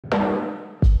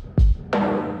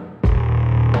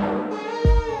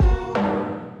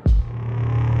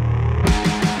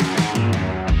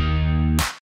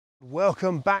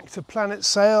Welcome back to Planet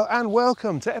Sail and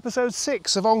welcome to episode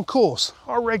 6 of OnCourse,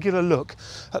 our regular look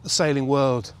at the sailing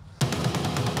world.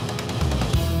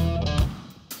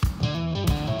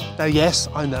 Now yes,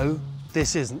 I know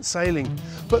this isn't sailing,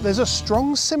 but there's a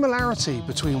strong similarity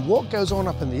between what goes on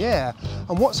up in the air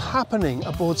and what's happening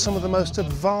aboard some of the most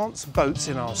advanced boats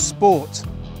in our sport.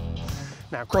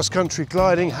 Now cross-country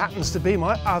gliding happens to be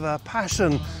my other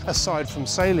passion aside from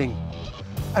sailing.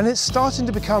 And it's starting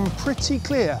to become pretty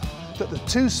clear that the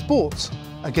two sports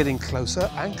are getting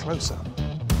closer and closer.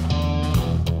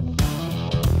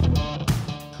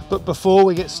 But before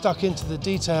we get stuck into the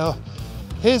detail,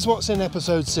 here's what's in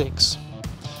episode 6.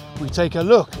 We take a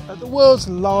look at the world's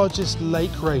largest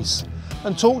lake race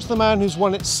and talk to the man who's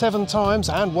won it 7 times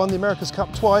and won the America's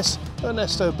Cup twice,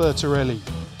 Ernesto Bertarelli.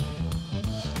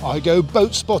 I go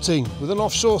boat spotting with an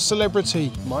offshore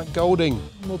celebrity, Mike Golding.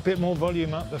 A bit more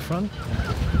volume up the front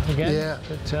again. Yeah.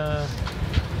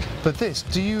 But this,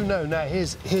 do you know, now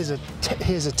here's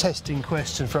a testing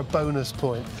question for a bonus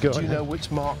point. Do you know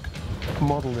which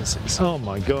model this is? Oh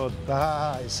my God.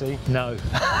 Ah, I see. No.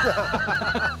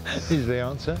 Is the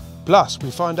answer. Plus, we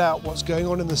find out what's going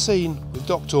on in the scene with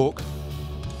Docktalk.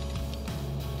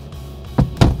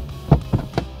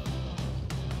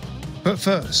 But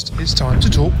first, it's time to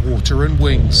talk water and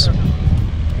wings.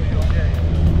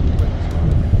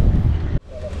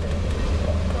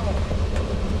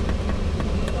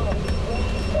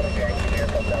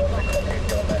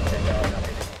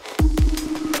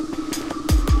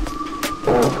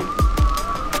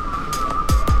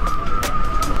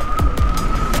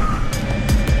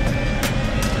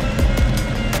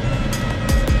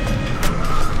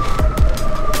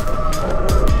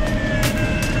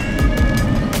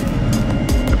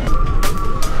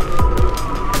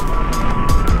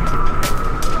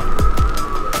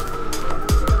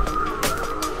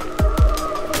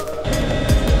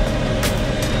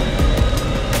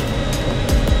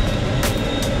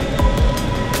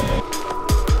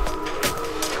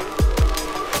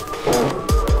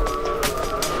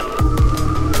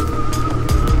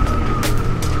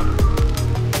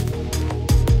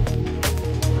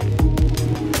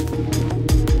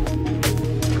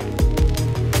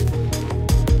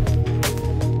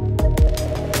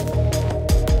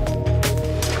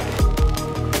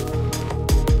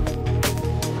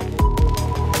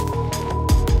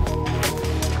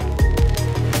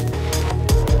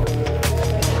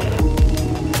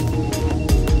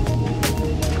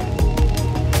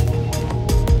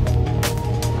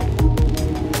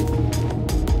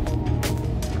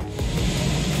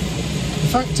 The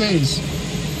fact is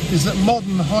that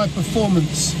modern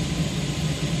high-performance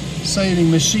sailing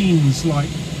machines like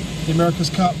the America's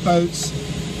Cup boats,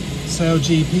 Sail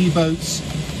GP boats,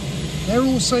 they're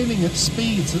all sailing at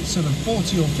speeds at sort of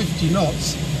 40 or 50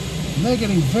 knots, and they're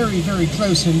getting very, very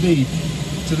close indeed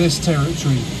to this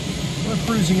territory. We're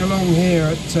cruising along here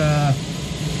at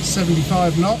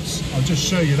 75 knots. I'll just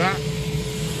show you that.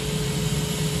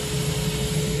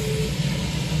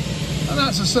 And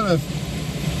that's a sort of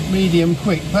medium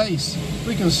quick pace.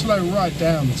 We can slow right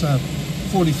down to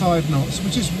 45 knots,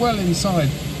 which is well inside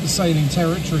the sailing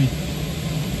territory.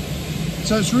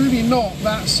 So it's really not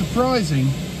that surprising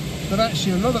that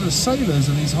actually a lot of the sailors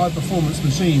of these high performance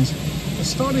machines are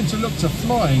starting to look to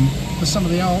flying for some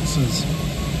of the answers.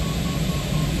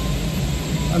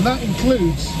 And that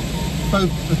includes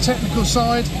both the technical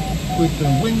side with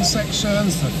the wing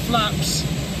sections, the flaps,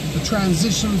 the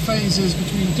transition phases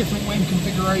between different wing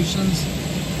configurations,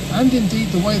 and indeed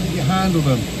the way that you handle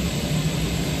them.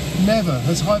 Never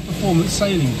has high performance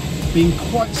sailing been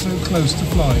quite so close to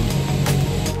flying.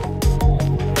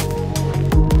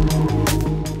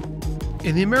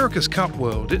 In the America's Cup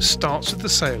world, it starts with the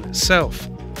sail itself.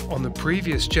 On the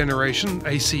previous generation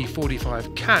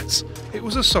AC45 Cats, it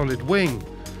was a solid wing.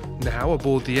 Now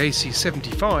aboard the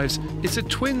AC75s, it's a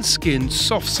twin-skinned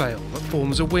soft sail that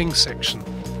forms a wing section.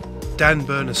 Dan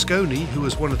Bernasconi, who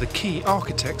was one of the key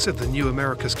architects of the new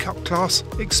America's Cup class,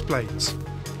 explains.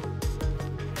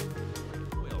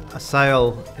 A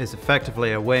sail is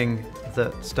effectively a wing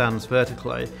that stands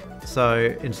vertically.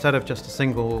 So instead of just a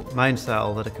single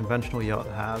mainsail that a conventional yacht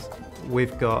has,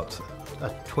 we've got a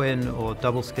twin or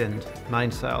double-skinned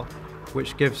mainsail,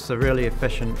 which gives a really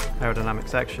efficient aerodynamic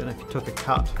section. If you took a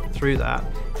cut through that,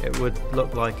 it would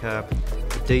look like a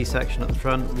D section at the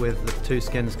front with the two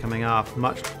skins coming aft,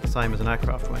 much the same as an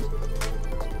aircraft wing.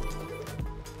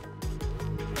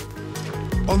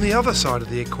 On the other side of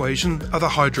the equation are the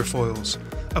hydrofoils.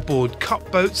 Aboard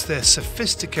Cup boats, they're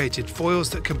sophisticated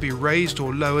foils that can be raised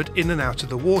or lowered in and out of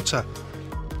the water.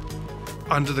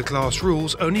 Under the class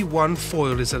rules, only one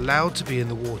foil is allowed to be in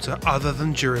the water other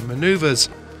than during manoeuvres.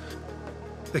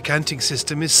 The canting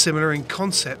system is similar in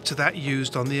concept to that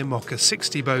used on the Imoca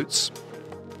 60 boats.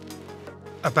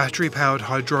 A battery-powered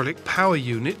hydraulic power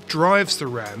unit drives the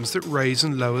rams that raise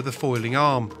and lower the foiling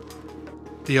arm.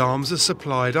 The arms are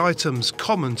supplied items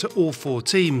common to all 4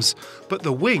 teams, but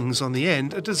the wings on the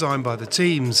end are designed by the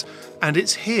teams, and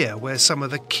it's here where some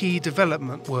of the key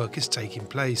development work is taking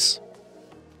place.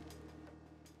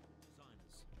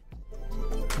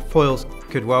 Foils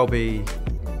could well be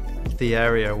the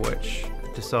area which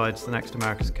decides the next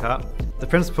America's Cup. The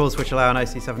principles which allow an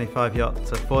AC-75 yacht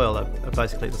to foil are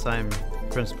basically the same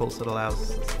principles that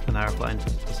allows an aeroplane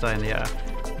to stay in the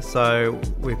air. So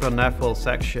we've got an airfoil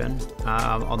section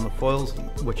on the foils,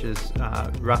 which is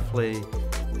roughly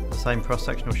the same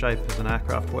cross-sectional shape as an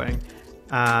aircraft wing,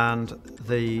 and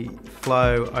the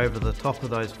flow over the top of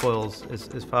those foils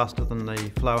is faster than the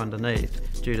flow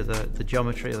underneath due to the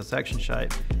geometry of the section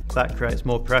shape. That creates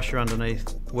more pressure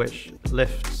underneath, which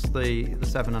lifts the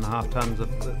 7.5 tons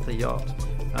of the yacht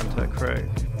and her crew.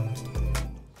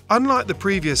 Unlike the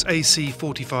previous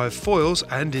AC-45 foils,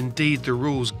 and indeed the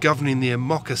rules governing the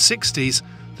Imoca 60s,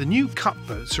 the new Cup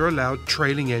boats are allowed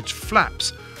trailing edge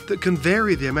flaps that can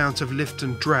vary the amount of lift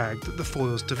and drag that the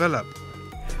foils develop.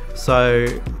 So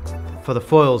for the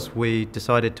foils we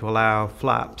decided to allow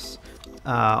flaps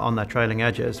on their trailing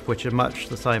edges, which are much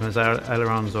the same as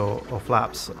ailerons or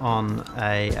flaps on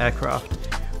an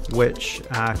aircraft, which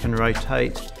can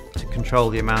rotate to control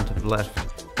the amount of lift.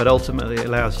 But ultimately it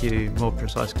allows you more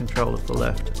precise control of the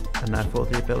lift and therefore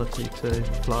the ability to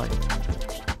fly.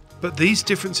 But these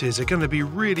differences are going to be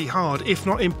really hard, if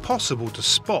not impossible, to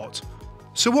spot.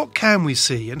 So what can we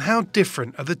see and how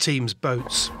different are the team's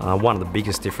boats? One of the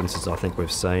biggest differences I think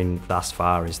we've seen thus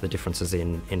far is the differences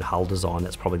in hull design.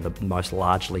 That's probably the most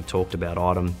largely talked about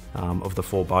item of the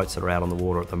 4 boats that are out on the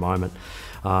water at the moment.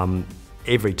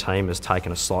 Every team has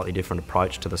taken a slightly different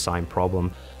approach to the same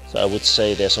problem. So I would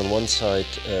say there's on one side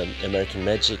American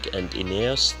Magic and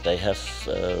Ineos. They have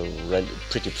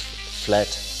pretty flat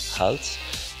hulls.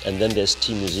 And then there's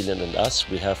Team New Zealand and us.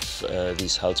 We have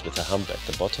these hulls with a hump at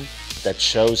the bottom. That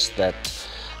shows that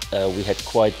we had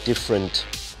quite different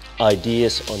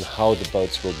ideas on how the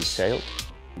boats will be sailed.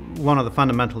 One of the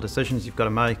fundamental decisions you've got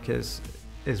to make is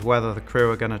whether the crew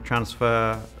are going to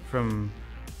transfer from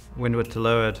windward to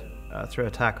leeward through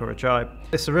a tack or a jibe.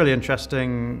 It's a really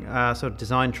interesting sort of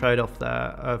design trade-off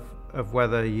there of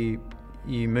whether you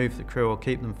move the crew or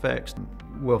keep them fixed.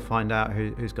 We'll find out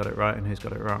who's got it right and who's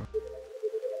got it wrong.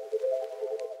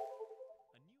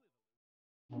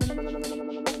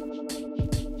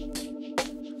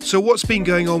 So what's been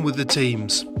going on with the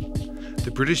teams?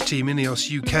 The British team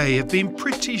Ineos UK have been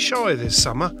pretty shy this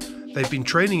summer. They've been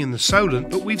training in the Solent,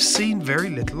 but we've seen very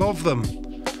little of them.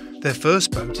 Their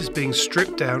first boat is being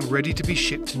stripped down, ready to be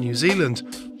shipped to New Zealand,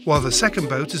 while the second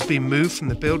boat has been moved from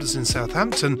the builders in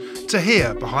Southampton to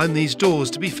here, behind these doors,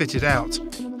 to be fitted out.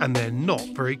 And they're not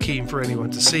very keen for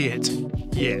anyone to see it.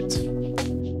 Yet.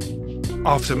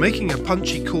 After making a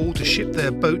punchy call to ship their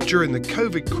boat during the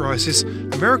COVID crisis,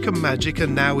 American Magic are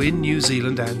now in New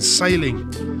Zealand and sailing.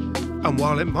 And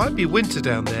while it might be winter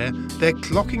down there, they're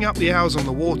clocking up the hours on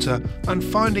the water and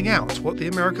finding out what the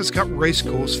America's Cup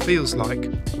racecourse feels like.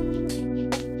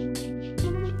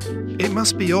 It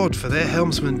must be odd for their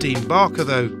helmsman Dean Barker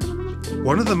though.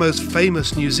 One of the most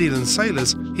famous New Zealand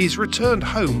sailors, he's returned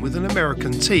home with an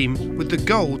American team with the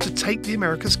goal to take the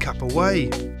America's Cup away.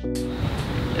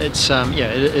 It's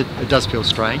it does feel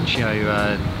strange,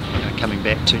 coming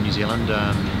back to New Zealand,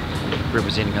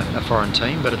 representing a foreign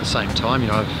team. But at the same time,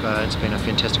 it's been a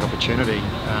fantastic opportunity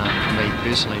for me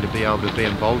personally to be able to be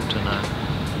involved in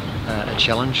a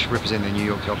challenge representing the New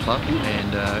York Yacht Club,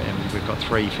 and we've got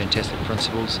 3 fantastic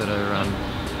principals that are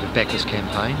have backed this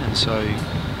campaign, and so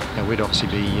we'd obviously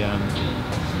be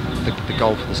the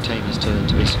goal for this team is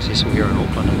to be successful here in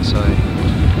Auckland, and so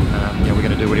we're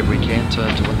going to do whatever we can to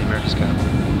win the America's Cup.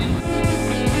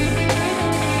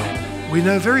 We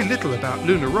know very little about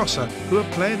Luna Rossa, who are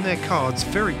playing their cards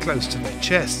very close to their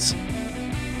chests.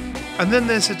 And then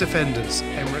there's the defenders,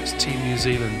 Emirates Team New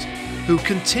Zealand, who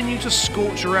continue to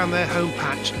scorch around their home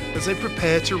patch as they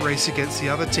prepare to race against the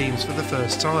other teams for the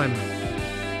first time.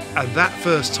 And that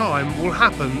first time will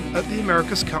happen at the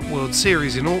America's Cup World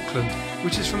Series in Auckland,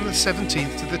 which is from the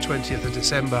 17th to the 20th of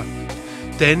December.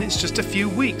 Then it's just a few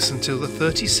weeks until the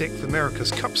 36th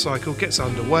America's Cup cycle gets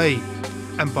underway,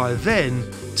 and by then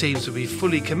teams will be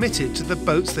fully committed to the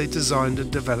boats they designed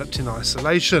and developed in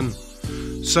isolation.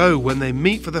 So when they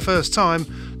meet for the first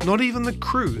time, not even the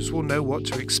crews will know what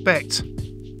to expect.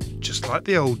 Just like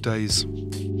the old days.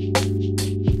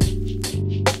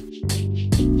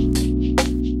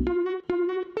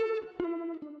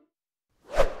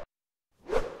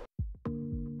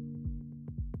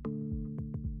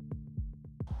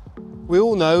 We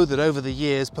all know that over the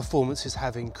years performances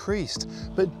have increased,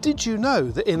 but did you know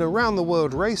that in around the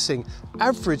world racing,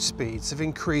 average speeds have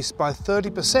increased by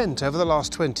 30% over the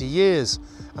last 20 years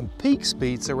and peak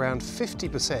speeds around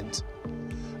 50%.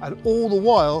 And all the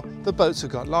while the boats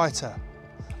have got lighter.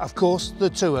 Of course, the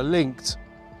two are linked.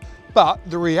 But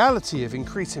the reality of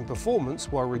increasing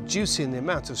performance while reducing the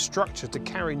amount of structure to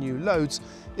carry new loads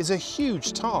is a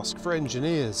huge task for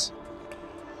engineers.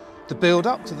 The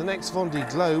build-up to the next Vendée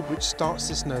Globe, which starts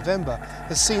this November,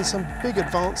 has seen some big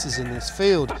advances in this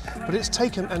field, but it's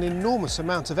taken an enormous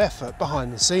amount of effort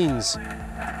behind the scenes.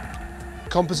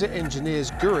 Composite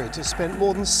engineers Gurit have spent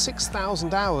more than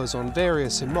 6,000 hours on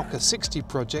various IMOCA 60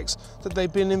 projects that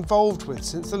they've been involved with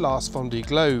since the last Vendée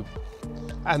Globe,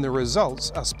 and the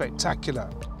results are spectacular.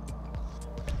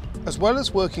 As well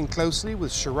as working closely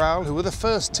with Sheahan, who were the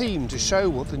first team to show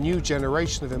what the new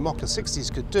generation of IMOCA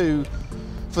 60s could do,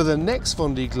 for the next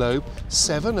Vendée Globe,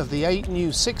 7 of the 8 new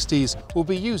 60s will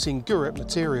be using Gurit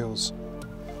materials,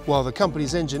 while the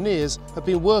company's engineers have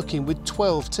been working with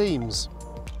 12 teams.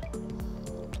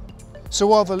 So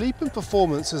while the leap in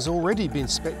performance has already been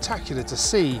spectacular to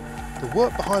see, the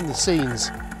work behind the scenes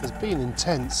has been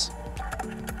intense.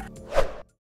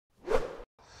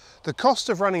 The cost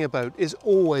of running a boat is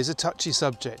always a touchy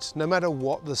subject, no matter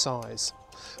what the size.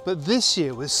 But this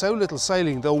year, with so little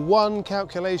sailing, the one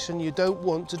calculation you don't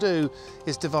want to do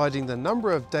is dividing the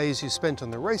number of days you spent on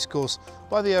the racecourse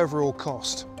by the overall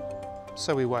cost.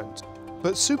 So we won't.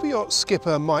 But superyacht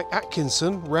skipper Mike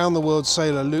Atkinson, round-the-world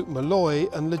sailor Luke Malloy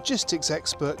and logistics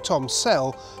expert Tom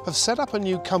Sell have set up a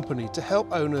new company to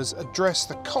help owners address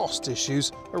the cost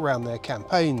issues around their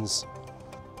campaigns.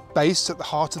 Based at the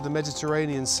heart of the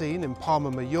Mediterranean scene in Palma,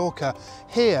 Mallorca,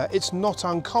 here it's not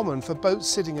uncommon for boats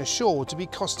sitting ashore to be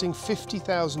costing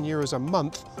 €50,000 a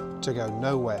month to go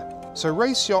nowhere. So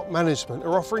Race Yacht Management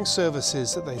are offering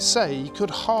services that they say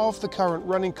could halve the current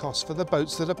running costs for the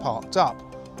boats that are parked up.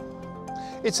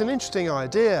 It's an interesting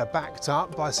idea backed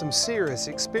up by some serious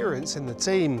experience in the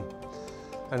team,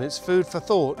 and it's food for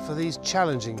thought for these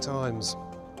challenging times.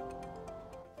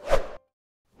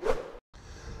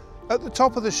 At the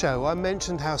top of the show, I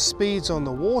mentioned how speeds on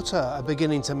the water are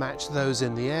beginning to match those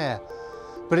in the air.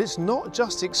 But it's not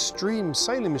just extreme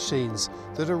sailing machines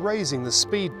that are raising the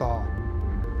speed bar.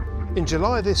 In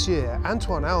July this year,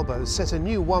 Antoine Albo set a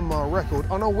new 1-mile record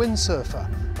on a windsurfer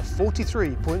of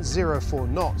 43.04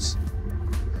 knots.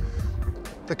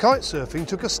 The kite surfing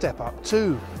took a step up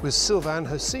too, with Sylvain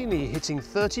Hosseini hitting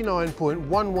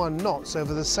 39.11 knots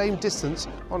over the same distance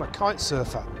on a kite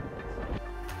surfer.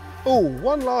 Oh,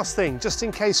 one last thing, just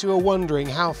in case you were wondering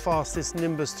how fast this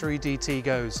Nimbus 3DT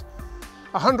goes.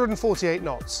 148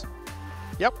 knots.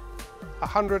 Yep,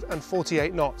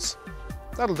 148 knots.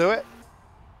 That'll do it.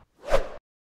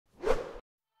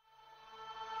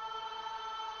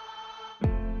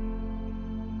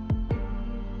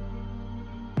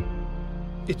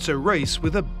 It's a race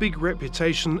with a big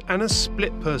reputation and a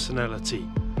split personality.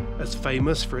 As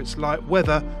famous for its light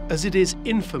weather as it is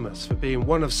infamous for being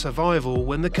one of survival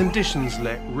when the conditions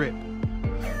let rip.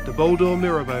 The Bol D'Or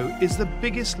Mirabaud is the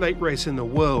biggest lake race in the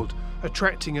world,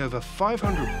 attracting over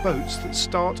 500 boats that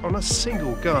start on a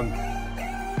single gun.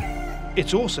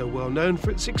 It's also well known for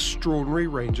its extraordinary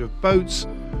range of boats,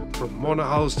 from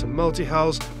monohulls to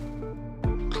multi-hulls,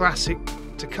 classic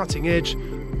to cutting edge,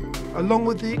 along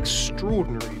with the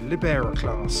extraordinary Libera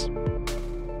class.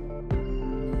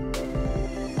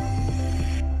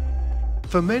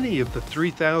 For many of the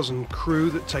 3,000 crew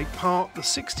that take part, the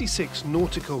 66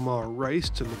 nautical mile race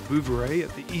to Le Bouveret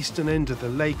at the eastern end of the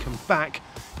lake and back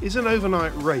is an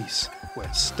overnight race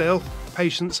where stealth,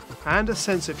 patience and a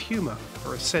sense of humour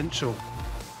are essential.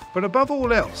 But above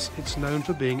all else, it's known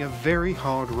for being a very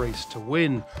hard race to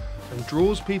win and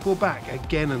draws people back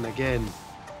again and again.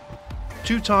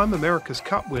 Two-time America's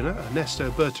Cup winner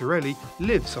Ernesto Bertarelli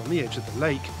lives on the edge of the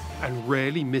lake and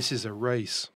rarely misses a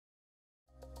race.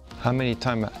 How many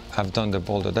times I've done the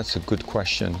Bol D'Or? That's a good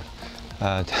question.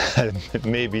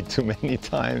 Maybe too many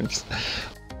times.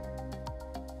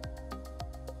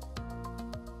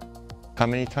 How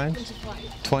many times?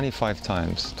 25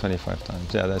 times. 25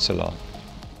 times. Yeah, that's a lot.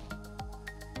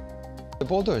 The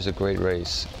Bol D'Or is a great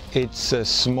race. It's a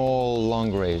small,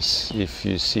 long race, if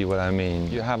you see what I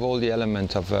mean. You have all the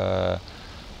element of a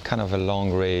kind of a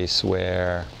long race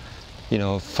where, you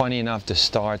know, funny enough, the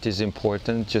start is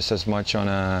important just as much on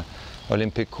a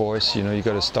Olympic course. You know, you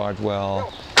got to start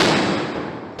well.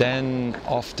 Then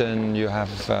often you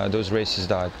have those races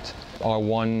that are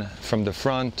won from the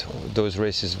front, those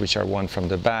races which are won from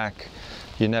the back.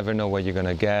 You never know what you're going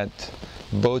to get.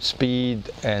 boat speed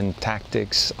and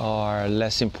tactics are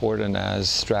less important as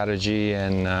strategy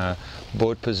and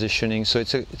boat positioning. So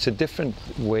it's a different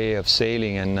way of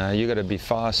sailing, and you got to be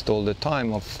fast all the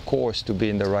time, of course, to be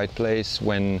in the right place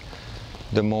when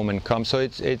the moment comes. So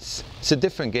it's a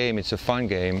different game. It's a fun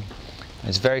game.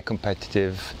 It's very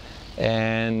competitive,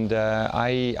 and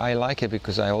I like it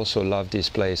because I also love this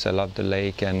place. I love the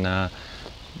lake, and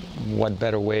what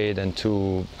better way than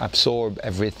to absorb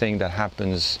everything that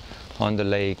happens on the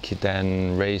lake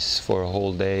than race for a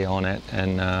whole day on it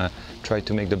and try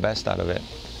to make the best out of it.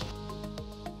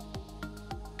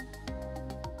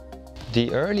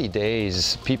 The early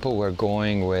days, people were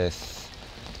going with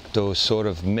those sort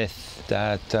of myths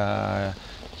that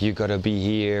you gotta be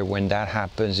here when that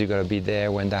happens, you gotta be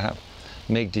there when that happens.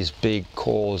 Make these big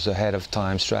calls ahead of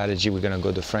time, strategy, we're gonna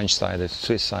go the French side, the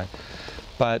Swiss side.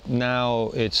 But now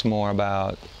it's more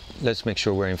about, let's make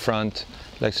sure we're in front,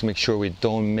 let's make sure we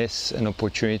don't miss an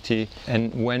opportunity,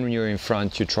 and when you're in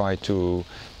front you try to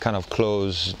kind of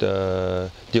close the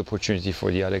opportunity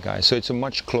for the other guy. So it's a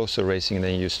much closer racing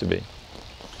than it used to be.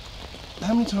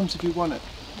 How many times have you won it?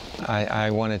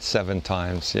 I won it 7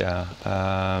 times, yeah.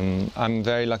 I'm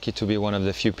very lucky to be one of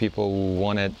the few people who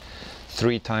won it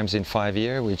 3 times in 5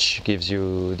 years, which gives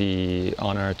you the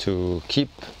honor to keep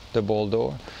the Bol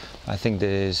d'Or. I think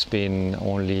there's been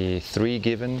only 3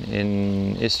 given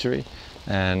in history,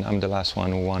 and I'm the last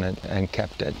one who won it and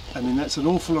kept it. I mean, that's an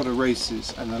awful lot of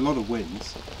races and a lot of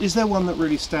wins. Is there one that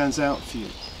really stands out for you?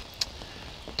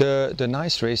 The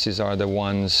nice races are the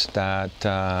ones that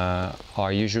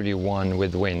are usually won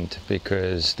with wind,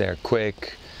 because they're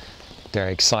quick, they're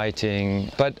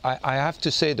exciting. But I have to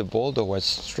say, the Bol d'Or, what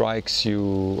strikes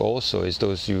you also is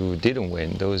those you didn't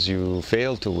win, those you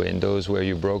failed to win, those where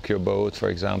you broke your boat, for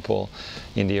example.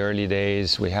 In the early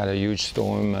days, we had a huge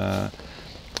storm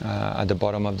at the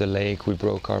bottom of the lake, we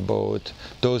broke our boat.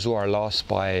 Those who are lost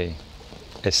by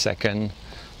a second.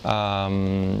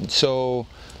 So,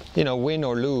 you know, win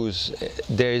or lose,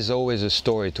 there is always a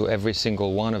story to every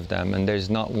single one of them, and there's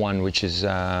not one which is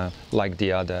like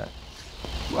the other.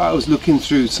 Well, I was looking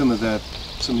through some of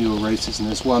your races, and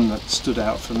there's one that stood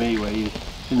out for me where you,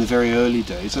 in the very early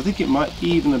days, I think it might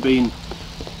even have been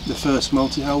the first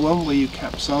multi-hull one where you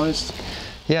capsized.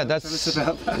 Yeah, Tell us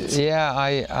about that. Yeah,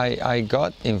 I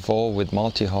got involved with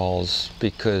multi-hulls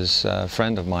because a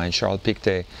friend of mine, Charles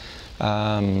Pictet,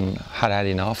 had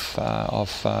enough of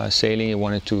sailing. He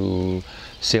wanted to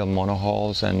sail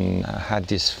monohulls and had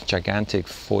this gigantic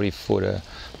 40-footer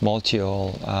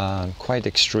multi-hull, quite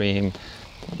extreme,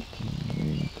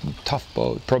 tough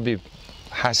boat, probably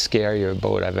has scarier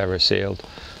boat I've ever sailed.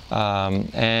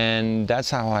 And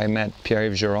that's how I met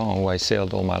Pierre-Yves Giron, who I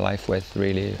sailed all my life with,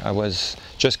 really. I was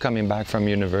just coming back from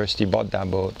university, bought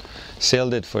that boat,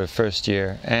 sailed it for the first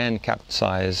year and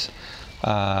capsized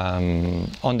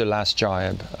on the last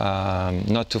jibe,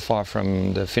 not too far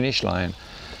from the finish line.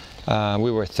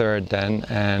 We were 3rd then,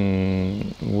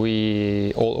 and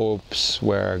all hopes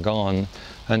were gone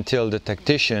until the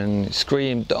tactician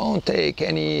screamed, "Don't take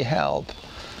any help,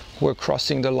 we're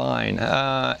crossing the line,"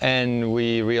 and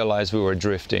we realized we were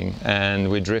drifting, and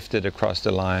we drifted across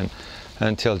the line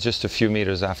until just a few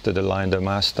meters after the line the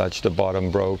mast touched, the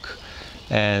bottom broke,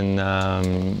 and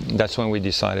that's when we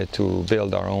decided to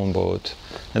build our own boat,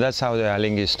 and that's how the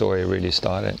Alinghi story really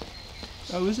started.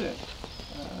 Oh, is it?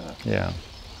 Yeah.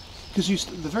 Because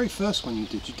the very first one you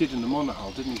did in the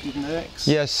monohull, didn't you? Didn't it?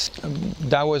 Yes,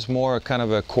 that was more kind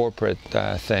of a corporate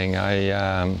thing.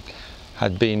 I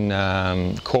had been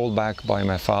called back by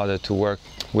my father to work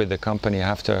with the company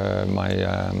after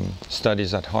my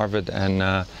studies at Harvard, and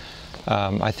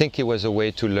I think it was a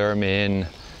way to lure me in.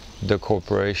 The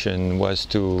corporation was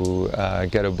to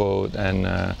get a boat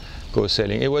and go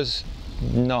sailing. It was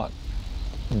not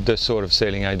the sort of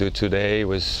sailing I do today. It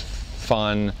was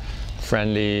fun,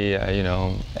 friendly, you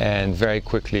know, and very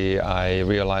quickly I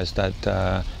realized that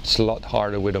it's a lot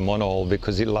harder with a monohull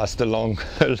because it lasts a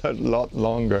lot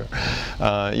longer.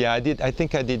 Yeah, I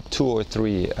think I did 2 or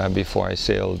 3 before I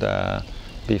sailed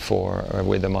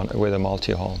with a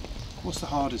multi-hull. What's the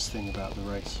hardest thing about the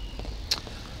race?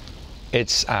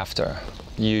 It's after.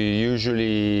 You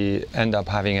usually end up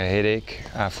having a headache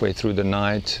halfway through the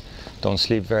night, don't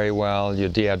sleep very well, you're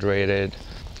dehydrated.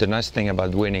 The nice thing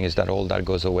about winning is that all that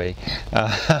goes away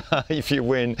if you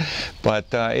win. But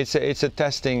it's a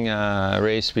testing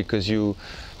race because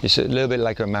it's a little bit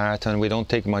like a marathon. We don't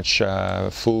take much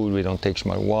food, we don't take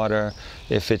much water.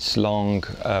 If it's long,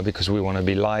 because we want to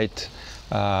be light,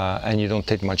 and you don't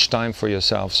take much time for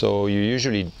yourself, so you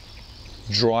usually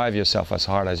drive yourself as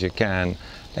hard as you can.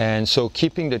 And so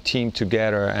keeping the team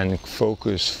together and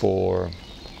focus for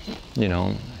you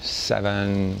know,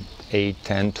 7, 8,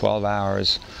 10, 12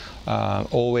 hours,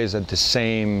 always at the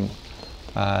same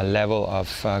level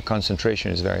of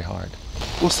concentration is very hard.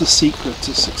 What's the secret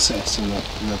to success in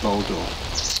the Bol D'Or?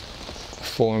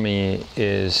 For me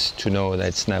is to know that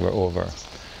it's never over.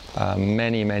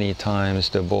 Many times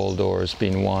the Bol D'Or has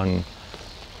been won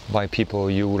by people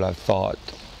you would have thought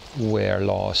were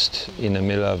lost in the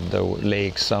middle of the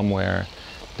lake somewhere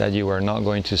that you were not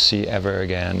going to see ever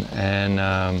again.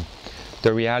 And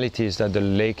the reality is that the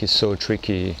lake is so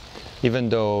tricky. Even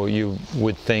though you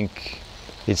would think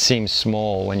it seems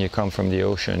small when you come from the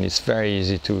ocean, it's very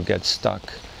easy to get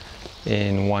stuck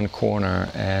in one corner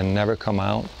and never come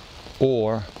out,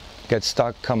 or get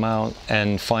stuck, come out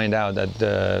and find out that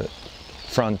the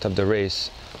front of the race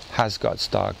has got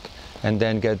stuck, and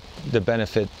then get the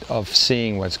benefit of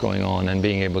seeing what's going on and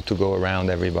being able to go around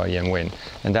everybody and win.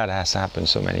 And that has happened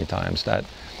so many times that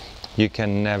you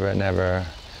can never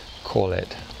call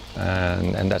it,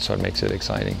 and that's what makes it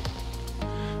exciting.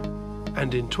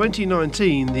 And in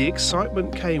 2019, the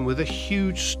excitement came with a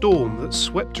huge storm that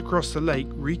swept across the lake,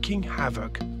 wreaking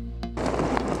havoc.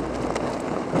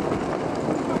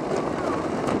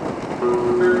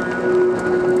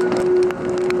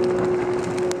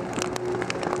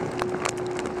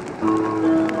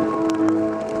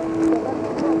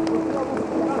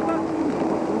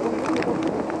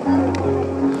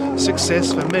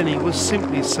 Success for many was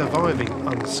simply surviving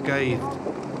unscathed.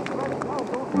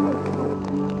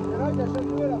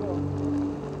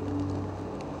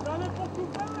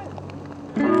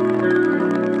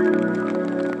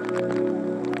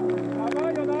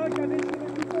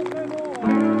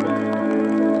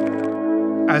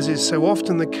 As is so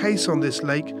often the case on this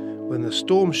lake, when the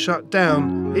storm shut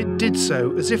down, it did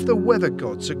so as if the weather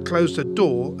gods had closed a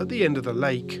door at the end of the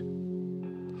lake.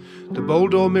 The Bol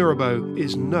D'Or Mirabaud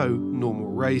is no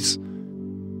normal race.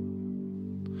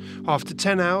 After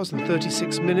 10 hours and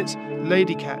 36 minutes,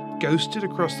 Lady Cat ghosted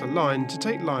across the line to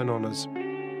take line honours.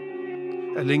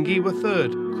 Alinghi were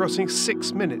third, crossing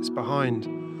 6 minutes behind.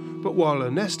 But while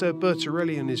Ernesto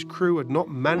Bertarelli and his crew had not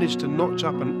managed to notch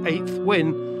up an 8th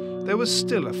win, there was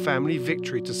still a family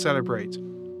victory to celebrate.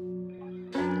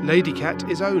 Lady Cat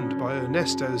is owned by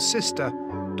Ernesto's sister,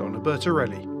 Donna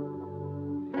Bertarelli.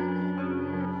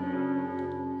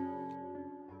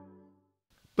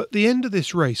 But the end of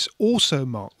this race also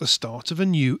marked the start of a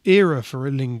new era for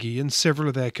Alinghi and several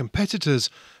of their competitors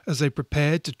as they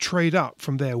prepared to trade up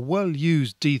from their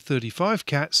well-used D35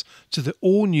 cats to the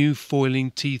all-new foiling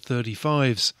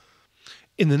T35s.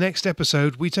 In the next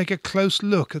episode, we take a close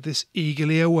look at this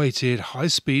eagerly awaited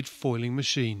high-speed foiling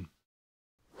machine.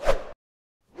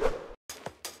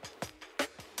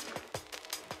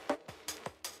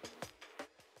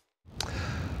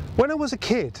 When I was a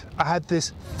kid, I had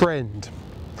this friend,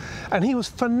 and he was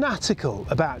fanatical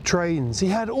about trains. He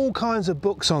had all kinds of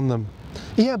books on them.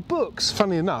 He had books,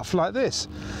 funny enough, like this: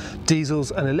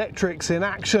 Diesels and Electrics in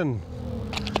Action,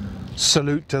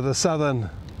 Salute to the Southern,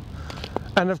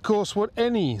 and of course what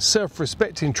any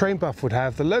self-respecting train buff would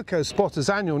have, the Loco Spotters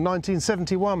Annual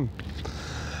 1971.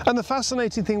 And the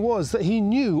fascinating thing was that he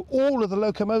knew all of the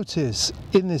locomotives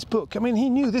in this book. I mean, he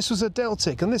knew this was a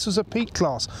Deltic and this was a Peak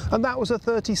class and that was a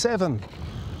 37.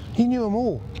 He knew them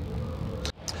all.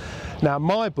 Now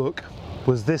my book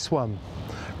was this one,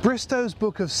 Bristow's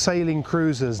Book of Sailing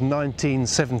Cruisers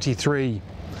 1973.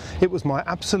 It was my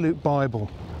absolute Bible.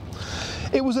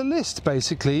 It was a list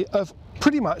basically of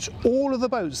pretty much all of the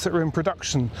boats that were in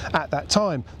production at that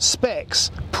time. Specs,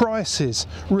 prices,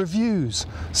 reviews,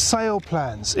 sail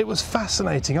plans. It was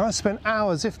fascinating. I spent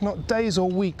hours, if not days or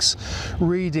weeks,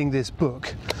 reading this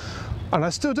book. And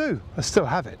I still do. I still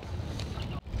have it.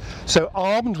 So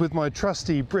armed with my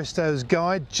trusty Bristow's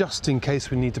guide, just in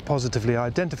case we need to positively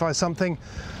identify something,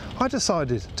 I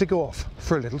decided to go off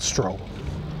for a little stroll.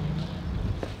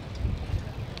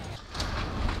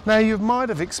 Now you might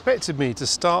have expected me to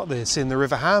start this in the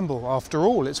River Hamble. After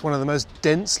all, it's one of the most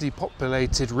densely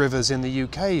populated rivers in the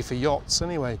UK for yachts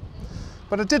anyway.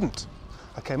 But I didn't.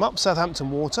 I came up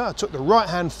Southampton Water, I took the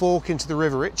right-hand fork into the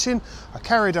River Itchen, I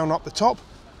carried on up the top,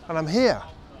 and I'm here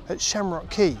at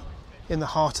Shamrock Quay in the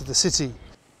heart of the city.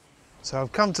 So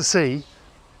I've come to see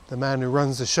the man who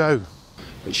runs the show.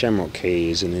 But Shamrock Quay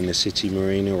is an inner city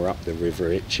marina or up the River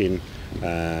Itchen,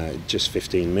 just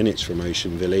 15 minutes from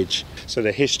Ocean Village. So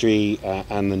the history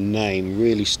and the name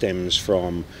really stems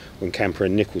from when Camper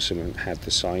and Nicholson had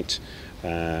the site,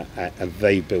 and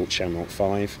they built Shamrock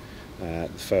 5, the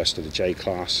first of the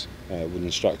J-class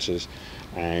wooden structures,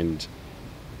 and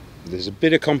there's a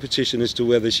bit of competition as to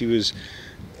whether she was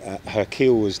her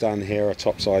keel was done here, her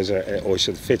topsizer, or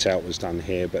so the fit out was done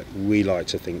here, but we like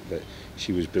to think that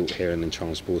She was built here and then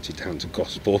transported down to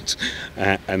Gosport,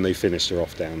 and they finished her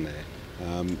off down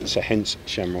there. So hence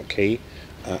Shamrock Quay,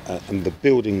 and the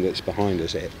building that's behind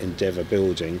us, Endeavour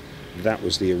Building, that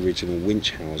was the original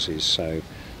winch houses. So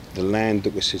the land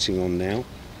that we're sitting on now,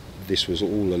 this was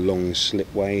all a long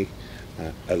slipway.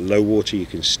 At low water you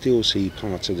can still see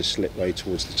part of the slipway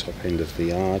towards the top end of the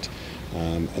yard,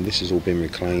 and this has all been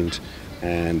reclaimed,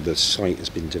 and the site has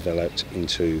been developed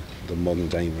into the modern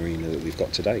day marina that we've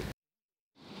got today.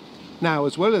 Now,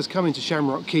 as well as coming to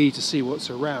Shamrock Quay to see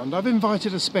what's around, I've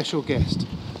invited a special guest,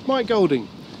 Mike Golding.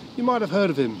 You might have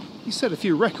heard of him. He set a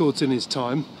few records in his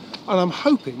time, and I'm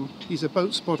hoping he's a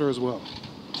boat spotter as well.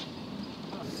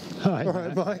 Hi. All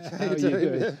right, Mike, how you doing?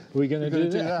 doing? Yeah. We're going to do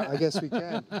that? I guess we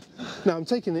can. Now, I'm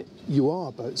taking it you are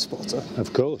a boat spotter.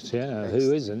 Of course, yeah. Excellent.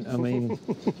 Who isn't? I mean,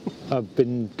 I've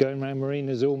been going around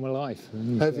marinas all my life.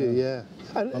 And, have you? Yeah.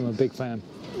 And I'm a big fan.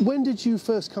 when did you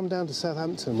first come down to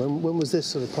Southampton? When was this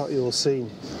sort of part of your scene?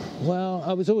 Well,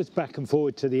 I was always back and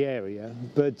forward to the area,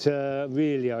 but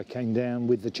really I came down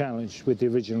with the challenge, with the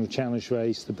original challenge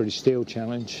race, the British Steel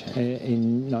Challenge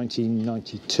in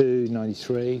 1992,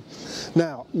 93.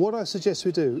 Now, what I suggest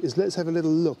we do is let's have a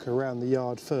little look around the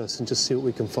yard first and just see what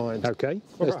we can find. Okay,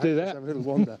 let's do that. Let's have a little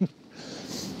wander.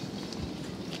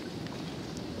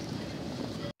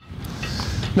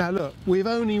 Now look, we've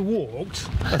only walked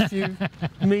a few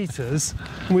metres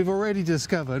and we've already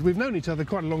discovered, we've known each other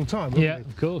quite a long time, haven't we?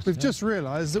 Of course. We've just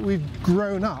realised that we've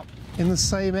grown up in the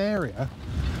same area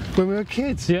when we were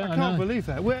kids. Yeah, I can't believe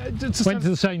that. Went to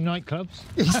the same nightclubs.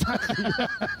 Exactly.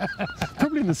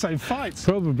 Probably in the same fights.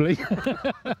 Probably.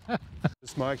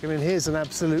 Mike, I mean, here's an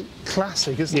absolute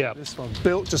classic, isn't it? This one,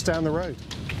 built just down the road.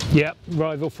 Yep,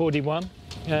 Rival 41.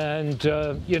 And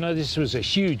you know, this was a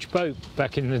huge boat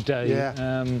back in the day,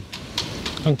 and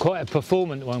quite a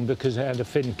performant one because it had a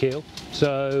fin keel.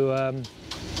 So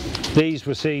these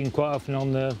were seen quite often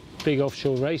on the big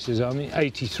offshore races. I mean,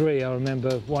 83, I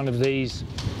remember one of these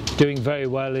doing very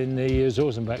well in the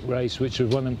Zorzenbach race, which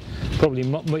was one of probably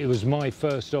it was my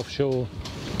first offshore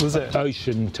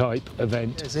ocean type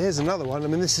event. So here's another one. I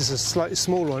mean, this is a slightly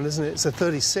smaller one, isn't it? It's a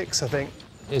 36, I think.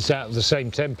 It's out of the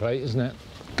same template, isn't it?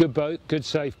 Good boat, good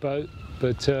safe boat,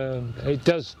 but it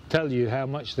does tell you how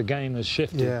much the game has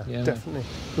shifted. Yeah, you know? definitely.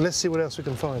 Let's see what else we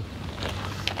can find.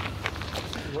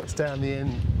 What's down the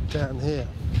end, down here?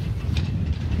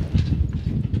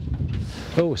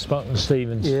 Oh, Spartan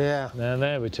Stevens. Yeah. Now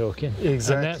there we're talking.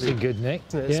 Exactly. And that's a good nick.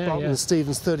 Yeah, Spartan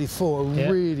Stevens 34, a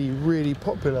really, really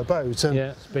popular boat. And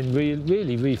it's been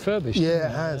really refurbished. Yeah,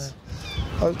 it has.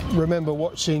 I remember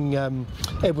watching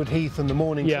Edward Heath and the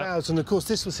Morning Clouds, and of course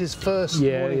this was his first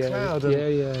Morning Cloud.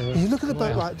 And you look at a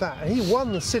boat like that, and he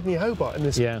won the Sydney Hobart in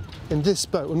this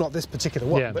boat, well, not this particular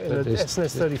one, but in an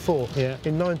SNS 34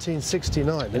 in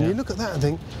 1969. And you look at that and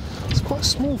think, it's quite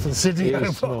small for the Sydney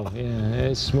Hobart. Small. Yeah,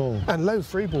 it's small. And low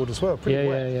freeboard as well, pretty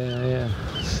wet. Yeah.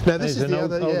 Now this is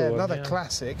the another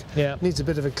classic. Needs a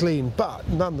bit of a clean, but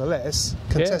nonetheless,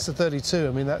 Contessa 32.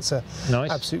 I mean, that's a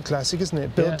absolute classic, isn't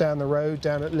it? Built down the road,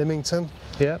 down at Lymington.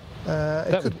 Yeah.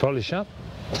 That would polish up.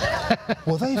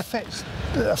 Well, they fetched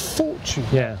a fortune.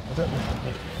 Yeah. I don't know.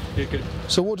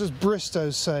 So what does Bristow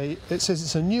say? It says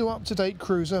it's a new, up-to-date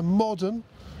cruiser, modern,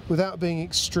 without being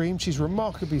extreme. She's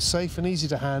remarkably safe and easy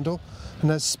to handle, and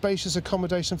has spacious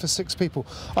accommodation for 6 people.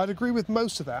 I'd agree with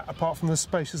most of that, apart from the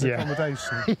spacious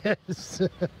accommodation. Yes.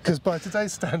 Because by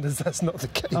today's standards, that's not the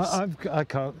case. I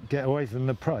can't get away from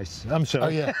the price. I'm sorry. Oh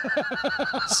yeah,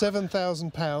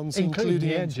 £7,000 including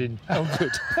the engine. Oh,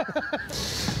 good.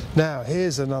 Now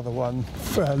here's another one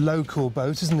for a local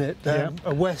boat, isn't it? A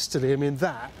westerly. I mean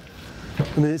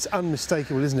it's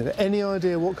unmistakable, isn't it? Any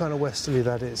idea what kind of westerly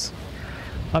that is?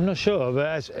 I'm not sure,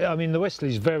 but I mean, the Westerly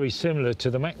is very similar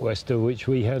to the Macwester, which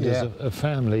we had as a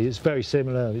family. It's very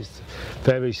similar. It's a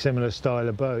very similar style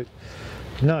of boat.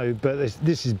 No, but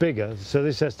this is bigger, so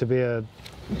this has to be a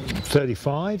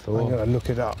 35. Or? I'm going to look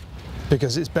it up,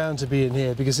 because it's bound to be in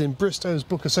here, because in Bristow's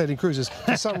Book of Sailing Cruises,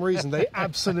 for some reason, they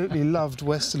absolutely loved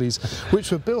Westerlies,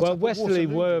 which were built Well, up Westerly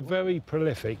were very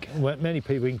prolific. Many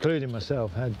people, including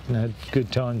myself, had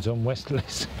good times on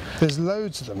Westerlies. There's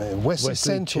loads of them here. Westerly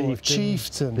Centaur,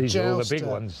 Chieftain, these Jouster, are all the big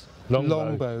ones.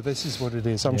 Longbow. This is what it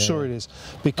is. I'm sure it is.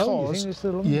 Because,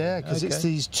 because it's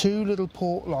these 2 little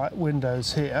port light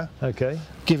windows here. Okay.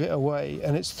 Give it away,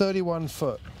 and it's 31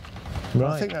 foot.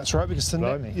 Right. I think that's right, because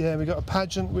we got a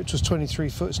Pageant which was 23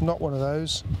 foot. It's not one of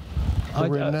those.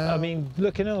 I mean,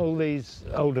 looking at all these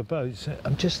older boats,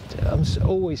 I'm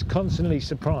always constantly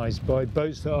surprised by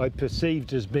boats that I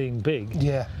perceived as being big.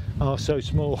 Yeah. are so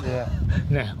small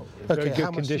now. Very Okay, good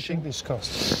how much do you condition. think this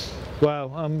cost?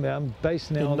 Well, I'm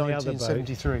basing it In on the other boat.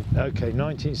 1973. Okay,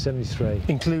 1973.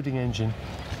 Including engine.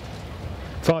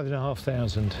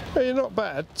 5,500. Well, you're not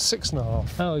bad,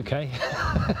 6.5. Oh, okay.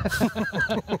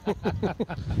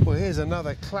 Well, here's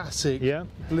another classic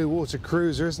blue water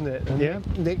cruiser, isn't it? And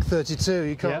Nick 32,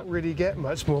 you can't really get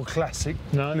much more classic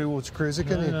blue water cruiser,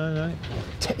 can you? No.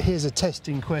 Here's a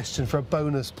testing question for a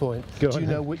bonus point. Go Do on you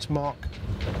know which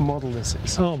model this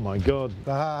is? Oh my God.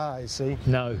 Ah, I see.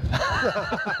 No.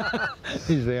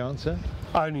 Is the answer.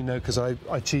 I only know because I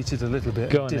cheated a little bit.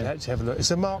 Go I on did then. actually have a look.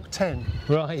 It's a Mark 10.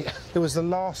 Right. It was the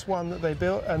last one that they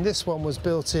built, and this one was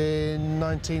built in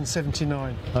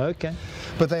 1979. Okay.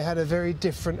 But they had a very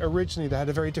different, originally they had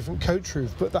a very different coach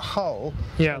roof, but the hull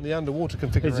and the underwater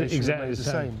configuration exactly remained the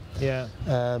same. Yeah.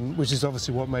 Which is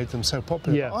obviously what made them so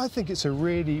popular. Yeah. But I think it's a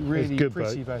really, really good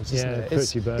pretty boat. boat, isn't Yeah, it?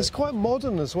 pretty boat. It's quite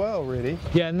modern as well, really.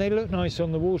 Yeah, and they look nice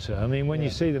on the water. I mean, when you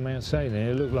see them out sailing,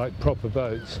 they look like proper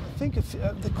boats. I think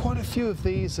quite a few of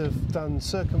these have done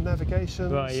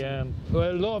circumnavigations. Right, yeah.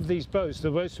 Well, a lot of these boats, the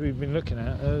boats we've been looking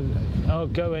at, are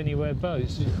go-anywhere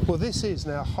boats. Well, this is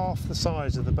now half the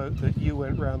size of the boat that you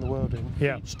went round the world in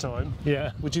each time.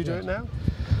 Yeah. Would you do it now?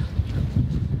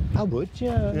 I would,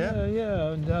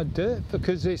 yeah. I'd do it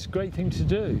because it's a great thing to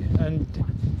do. And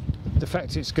the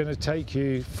fact it's going to take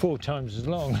you 4 times as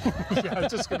long. Yeah, I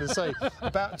was just going to say,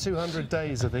 about 200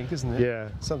 days, I think, isn't it? Yeah.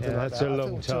 Something like that's that. a I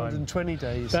long think time. 220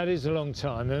 days. That is a long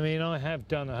time. I mean, I have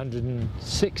done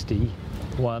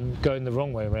 161 going the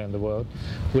wrong way around the world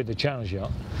with the Challenge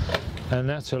Yacht. And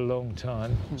that's a long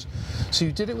time. So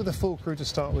you did it with a full crew to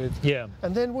start with? Yeah.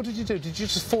 And then what did you do? Did you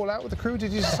just fall out with the crew?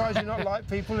 Did you decide you not like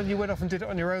people and you went off and did it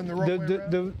on your own the wrong way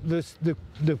around?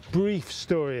 The brief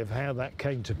story of how that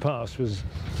came to pass was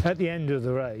at the end of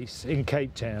the race in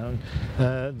Cape Town,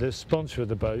 the sponsor of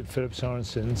the boat, Philip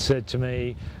Sorensen, said to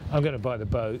me, I'm going to buy the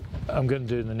boat, I'm going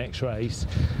to do the next race,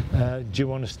 do you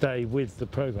want to stay with the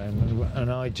programme?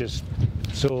 And I just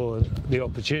saw the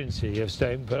opportunity of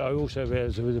staying, but I also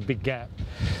realised there was a big gap.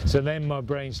 So then my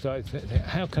brain started thinking,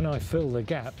 how can I fill the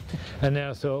gap? And then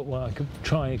I thought, well, I could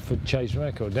try for Chase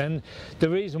Record. And the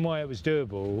reason why it was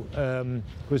doable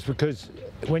was because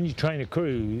when you train a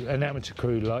crew, an amateur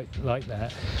crew like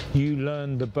that, you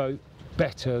learn the boat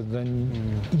better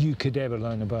than you could ever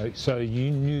learn a boat. So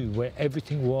you knew where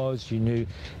everything was, you knew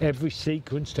every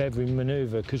sequence to every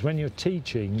manoeuvre, because when you're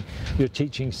teaching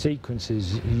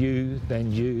sequences,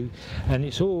 then you, and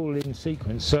it's all in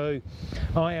sequence. So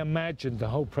I imagined the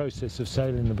whole process of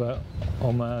sailing the boat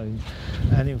on my own,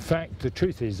 and in fact the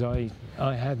truth is I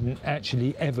hadn't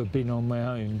actually ever been on my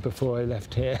own before I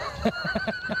left here.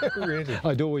 Really?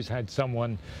 I'd always had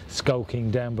someone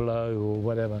skulking down below or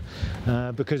whatever,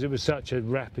 because it was such a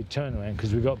rapid turnaround,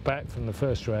 because we got back from the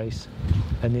first race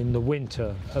and in the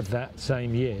winter of that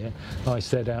same year I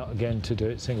set out again to do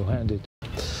it single-handed.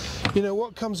 You know,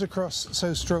 what comes across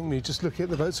so strongly, just looking at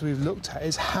the boats we've looked at,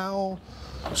 is how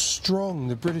strong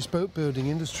the British boat building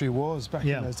industry was back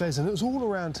in those days, and it was all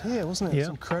around here, wasn't it? It's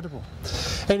incredible.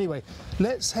 Anyway,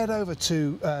 let's head over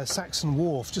to Saxon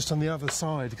Wharf, just on the other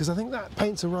side, because I think that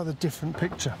paints a rather different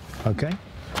picture. Okay.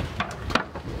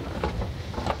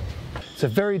 It's a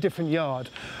very different yard,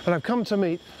 and I've come to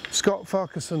meet Scott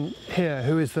Farquharson here,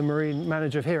 who is the marine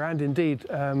manager of here, and indeed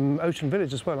Ocean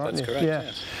Village as well, aren't you? That's correct,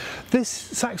 yes. This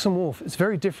Saxon Wharf, it's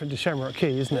very different to Shamrock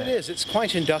Quay, isn't it? It is. It's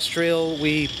quite industrial.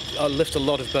 We lift a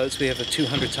lot of boats. We have a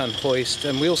 200-ton hoist,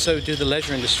 and we also do the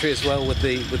leisure industry as well with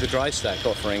the dry stack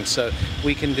offering, so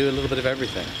we can do a little bit of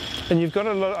everything. And you've got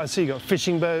a lot, I see you've got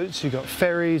fishing boats, you've got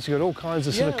ferries, you've got all kinds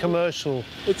of sort of commercial.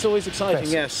 It's always exciting,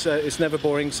 vessels. yes. It's never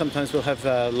boring. Sometimes we'll have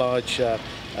large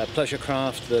pleasure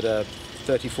craft that are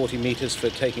 30, 40 metres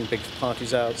for taking big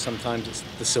parties out. Sometimes it's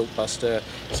the Silk Buster,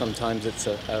 sometimes it's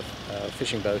a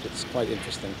fishing boat. It's quite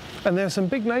interesting. And there are some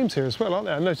big names here as well, aren't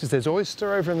there? I noticed there's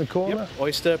Oyster over in the corner. Yep.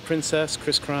 Oyster, Princess,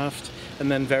 Chris Craft, and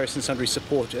then various and sundry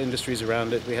support industries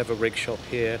around it. We have a rig shop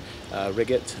here,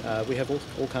 Riggit. We have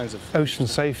all kinds of... Ocean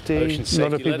safety. Ocean safety. A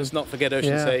lot of people... Let us not forget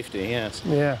ocean safety, yes.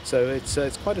 Yeah. So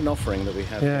it's quite an offering that we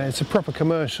have. Yeah, it's a proper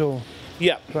commercial...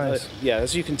 Yeah,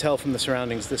 as you can tell from the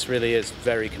surroundings, this really is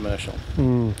very commercial.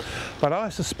 But I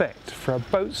suspect for a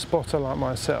boat spotter like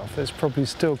myself, there's probably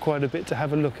still quite a bit to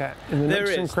have a look at in the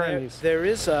nooks and crannies. There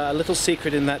is a little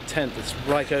secret in that tent that's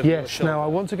right over your shoulder. Now I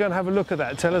want to go and have a look at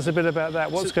that. Tell us a bit about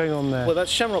that. What's going on there? Well,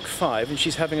 that's Shamrock 5, and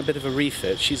she's having a bit of a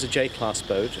refit. She's a J-class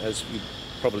boat, as you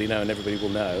probably know and everybody will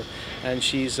know, and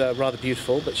she's rather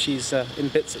beautiful, but she's in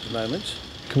bits at the moment.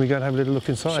 Can we go and have a little look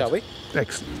inside? Shall we?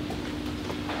 Excellent.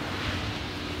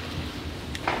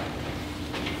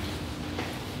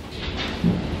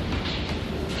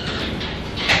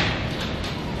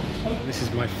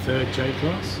 third J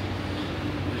class,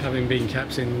 having been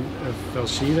captain of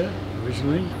Velshida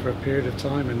originally for a period of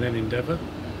time, and then Endeavour,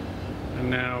 and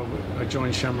now I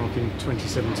joined Shamrock in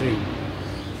 2017.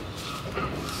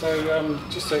 So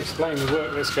just to explain the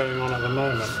work that's going on at the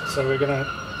moment, so we've got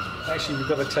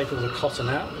to take all the cotton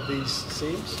out of these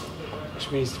seams, which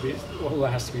means all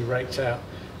that has to be raked out,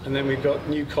 and then we've got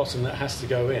new cotton that has to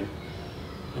go in,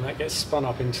 and that gets spun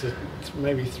up into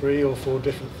maybe 3 or 4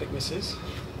 different thicknesses.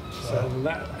 So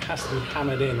that has to be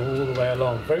hammered in all the way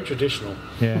along. Very traditional.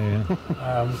 Yeah.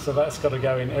 So that's got to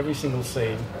go in every single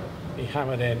seam, be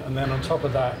hammered in, and then on top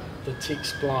of that, the teak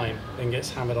spline then gets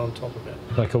hammered on top of it.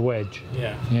 Like a wedge.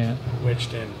 Yeah.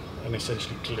 Wedged in and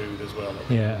essentially glued as well.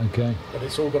 Yeah. Okay. But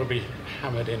it's all got to be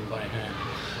hammered in by hand.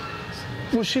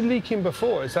 Was she leaking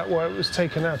before? Is that why it was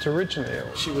taken out originally?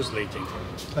 Or? She was leaking.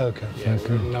 Okay. Yeah,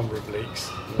 okay. A number of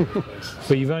leaks.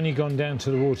 But you've only gone down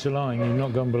to the water line. You've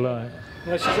not gone below it.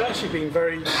 No, she's actually been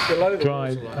very below the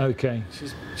dry. Water line. Okay.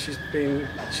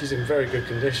 She's in very good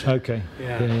condition. Okay.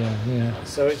 Yeah.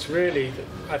 So it's really,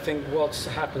 I think, what's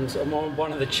happened.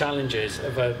 One of the challenges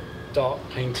of a dark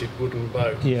painted wooden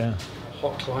boat. Yeah.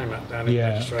 Hot climate down in the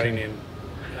Mediterranean.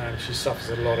 She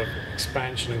suffers a lot of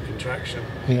expansion and contraction.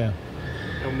 Yeah.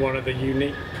 And one of the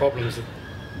unique problems of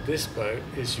this boat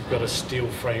is you've got a steel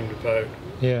framed boat.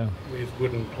 Yeah. With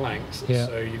wooden planks. Yeah.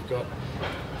 So you've got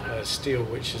steel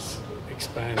which is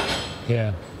expanding.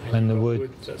 Yeah. And the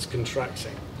wood that's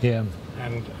contracting. Yeah.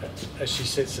 And as she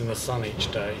sits in the sun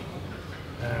each day,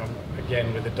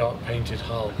 again with a dark painted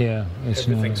hull,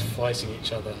 everything's fighting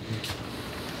each other.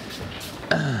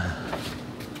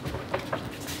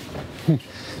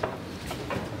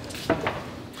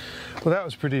 Well, that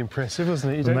was pretty impressive,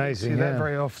 wasn't it? You don't see that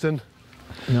very often.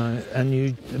 No, and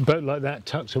a boat like that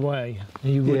tucked away,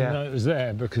 you wouldn't know it was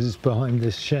there because it's behind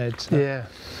this shed. So. Yeah.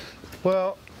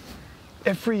 Well,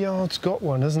 every yard's got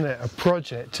one, hasn't it? A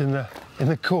project in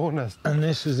the corner. And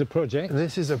this is a project. And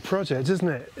this is a project, isn't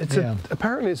it? It's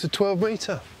apparently it's a 12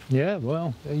 metre. Yeah,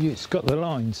 well, it's got the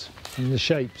lines and the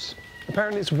shapes.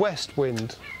 Apparently it's west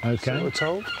wind. Okay. So we're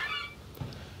told.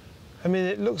 I mean,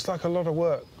 it looks like a lot of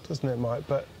work, doesn't it, Mike?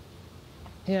 But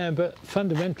yeah, but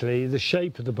fundamentally the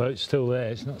shape of the boat's still there.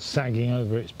 It's not sagging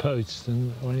over its posts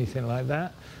or anything like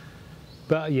that.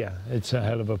 But yeah, it's a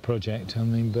hell of a project. I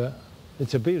mean, but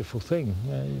it's a beautiful thing.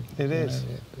 It is.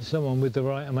 Someone with the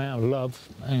right amount of love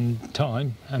and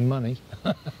time and money.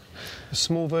 A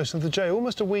small version of the J,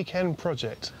 almost a weekend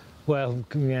project. Well,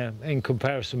 yeah, in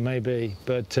comparison maybe,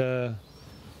 but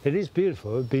it is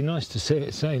beautiful. It'd be nice to see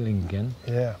it sailing again.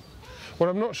 Yeah. Well,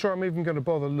 I'm not sure I'm even going to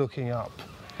bother looking up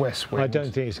west wind. I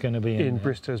don't think it's going to be in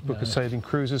Bristow's Book of Sailing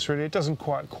Cruises, really. It doesn't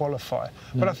quite qualify.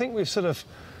 No. But I think we've sort of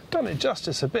done it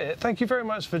justice a bit. Thank you very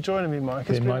much for joining me, Mike.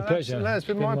 It's been my pleasure. It's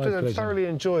been my pleasure. I've thoroughly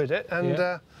enjoyed it.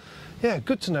 And yeah,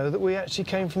 good to know that we actually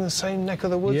came from the same neck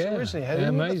of the woods originally.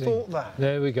 Who would have thought that?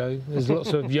 There we go. There's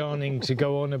lots of yarning to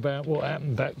go on about what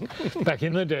happened back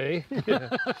in the day.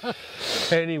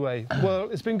 Anyway, well,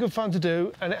 it's been good fun to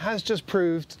do, and it has just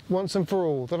proved once and for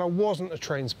all that I wasn't a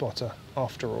train spotter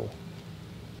after all.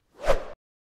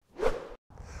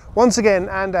 Once again,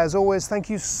 and as always, thank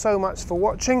you so much for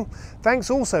watching. Thanks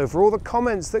also for all the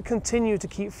comments that continue to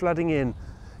keep flooding in.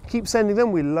 Keep sending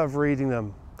them, we love reading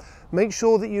them. Make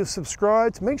sure that you've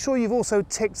subscribed. Make sure you've also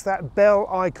ticked that bell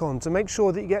icon to make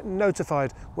sure that you get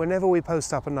notified whenever we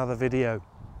post up another video.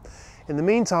 In the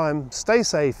meantime, stay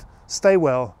safe, stay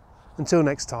well. Until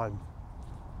next time.